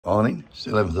Morning, it's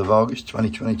the 11th of August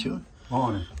 2022.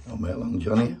 Morning. I'll make long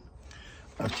Johnny.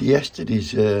 After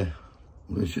yesterday's,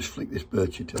 let's just flick this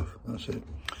birchie off, that's it.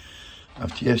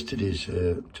 After yesterday's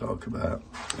talk about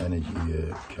energy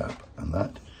cap and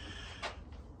that,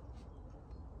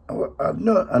 I've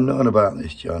known about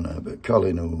this, John, but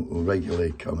Colin, who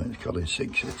regularly comments, Colin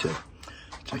Sixeter,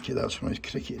 I take it that's from his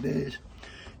cricket days,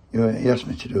 he asked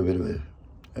me to do a bit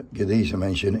of give these a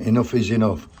mention. Enough is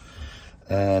enough.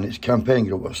 And it's a campaign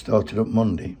group that started up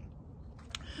Monday.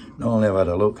 Not only have I had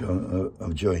a look,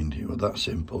 I've joined. It was that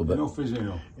simple. But enough is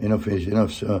enough. Enough is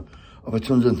enough. So over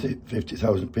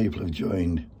 250,000 people have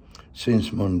joined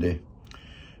since Monday.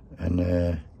 And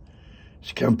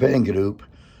it's a campaign group.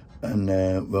 And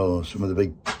well, some of the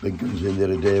big guns in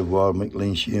there are Dave Warmick,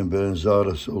 Lynn Sheehan Burns,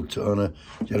 Zara Sultana,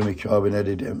 Jeremy Corbyn,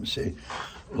 Eddie Dempsey.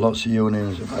 Lots of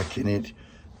unions are backing it.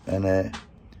 And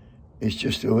it's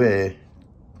just a way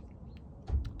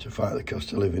to fight the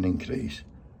cost of living increase.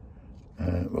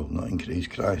 Well, not increase,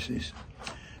 crisis.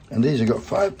 And these have got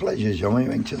 5 pledges, John. What do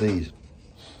you think to these?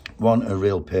 1, a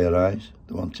real pay rise,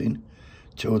 they're wanting.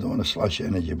 2, they want to slash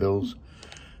energy bills.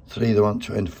 3, they want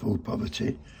to end food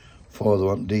poverty. 4, they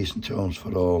want decent homes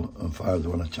for all. And 5, they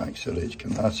want to tax the rich.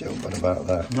 Can I say what about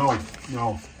that? No,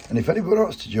 no. And if anybody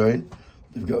wants to join,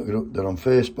 they've got a group. They're on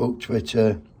Facebook,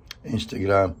 Twitter,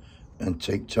 Instagram, and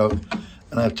TikTok.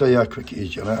 And I'll tell you how quick it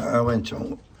is, John. I went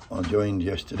on. I joined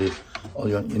yesterday. All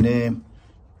you want your name,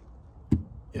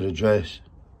 your address,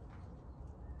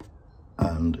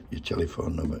 and your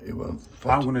telephone number. It was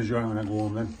 40, I'm going to join when I go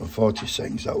home then. For 40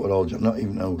 seconds, that were all, not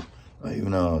even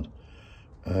hard.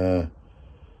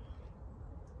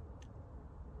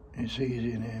 It's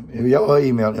easy name. Your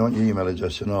email, you want your email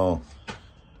address and all.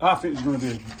 I think it's going to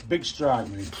be a big strike,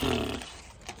 mate.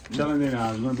 I'm telling you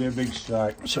now, it's going to be a big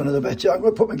strike. Son of the bitch, I'm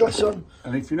going to put my glass on.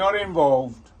 And if you're not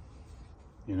involved,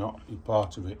 you're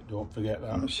part of it. Don't forget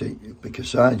that. See, pick a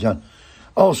side, John.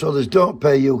 Also, there's Don't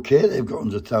Pay UK. They've got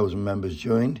 100,000 members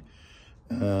joined,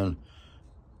 and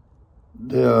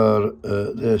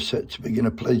they're set to begin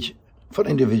a pledge for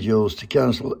individuals to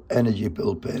cancel energy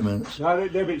bill payments.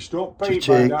 Direct debits, don't pay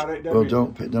by direct debit. Well,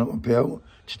 don't pay out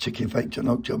to take effect on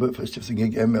October 1st if they can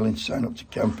get willing to sign up to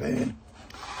campaign.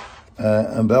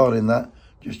 And barring that,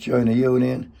 just join a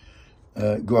union.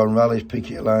 Go on rallies,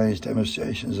 picket lines,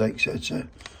 demonstrations, etc.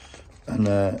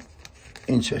 And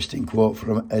interesting quote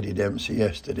from Eddie Dempsey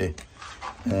yesterday.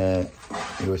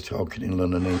 He was talking in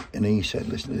London and he said,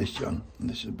 listen to this, John, and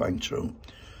this is bang true.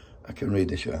 I can read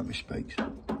this without my specs.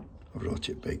 I wrote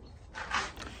it big.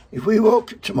 If we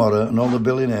woke up tomorrow and all the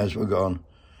billionaires were gone,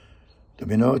 there'd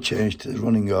be no change to the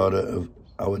running order of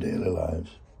our daily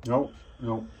lives. No,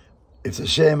 no. If the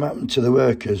same happened to the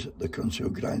workers, the country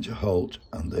would grind to a halt,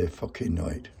 and they fucking know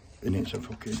it. And it's a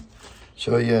fucking...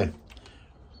 So, yeah,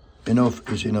 enough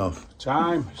is enough.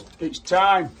 Time. It's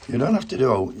time. You don't have to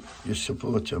do all. Just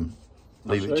support them.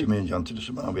 Leave it to me and John to do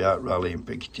something. I'll be out rallying,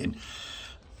 picketing.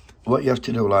 What you have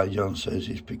to do, like John says,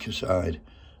 is pick a side.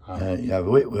 You have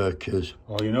WIT workers,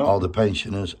 all the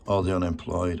pensioners, all the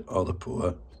unemployed, all the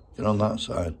poor. You're on that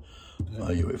side. Yeah.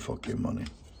 Or you with fucking money.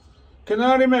 Can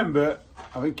I remember,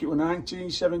 I think it was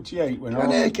 1978 when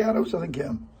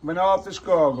when Arthur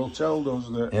Scogle told us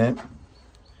that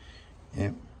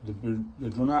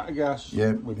they'd run out of gas,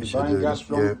 we'd be buying gas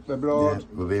from abroad,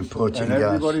 we've been importing and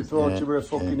everybody thought you were a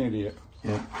fucking idiot.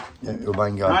 You're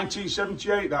buying gas.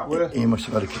 1978 that were. He must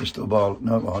have had a crystal ball.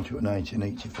 No, it was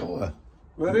 1984.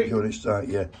 Were it? During start,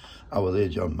 I was there,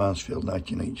 John Mansfield,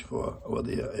 1984. I was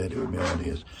there, I heard it with my own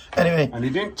ears. Anyway. And he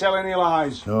didn't tell any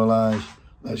lies. No lies.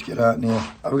 Let's get out in here.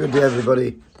 Have a good day,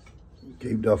 everybody.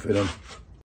 Keep doffing them.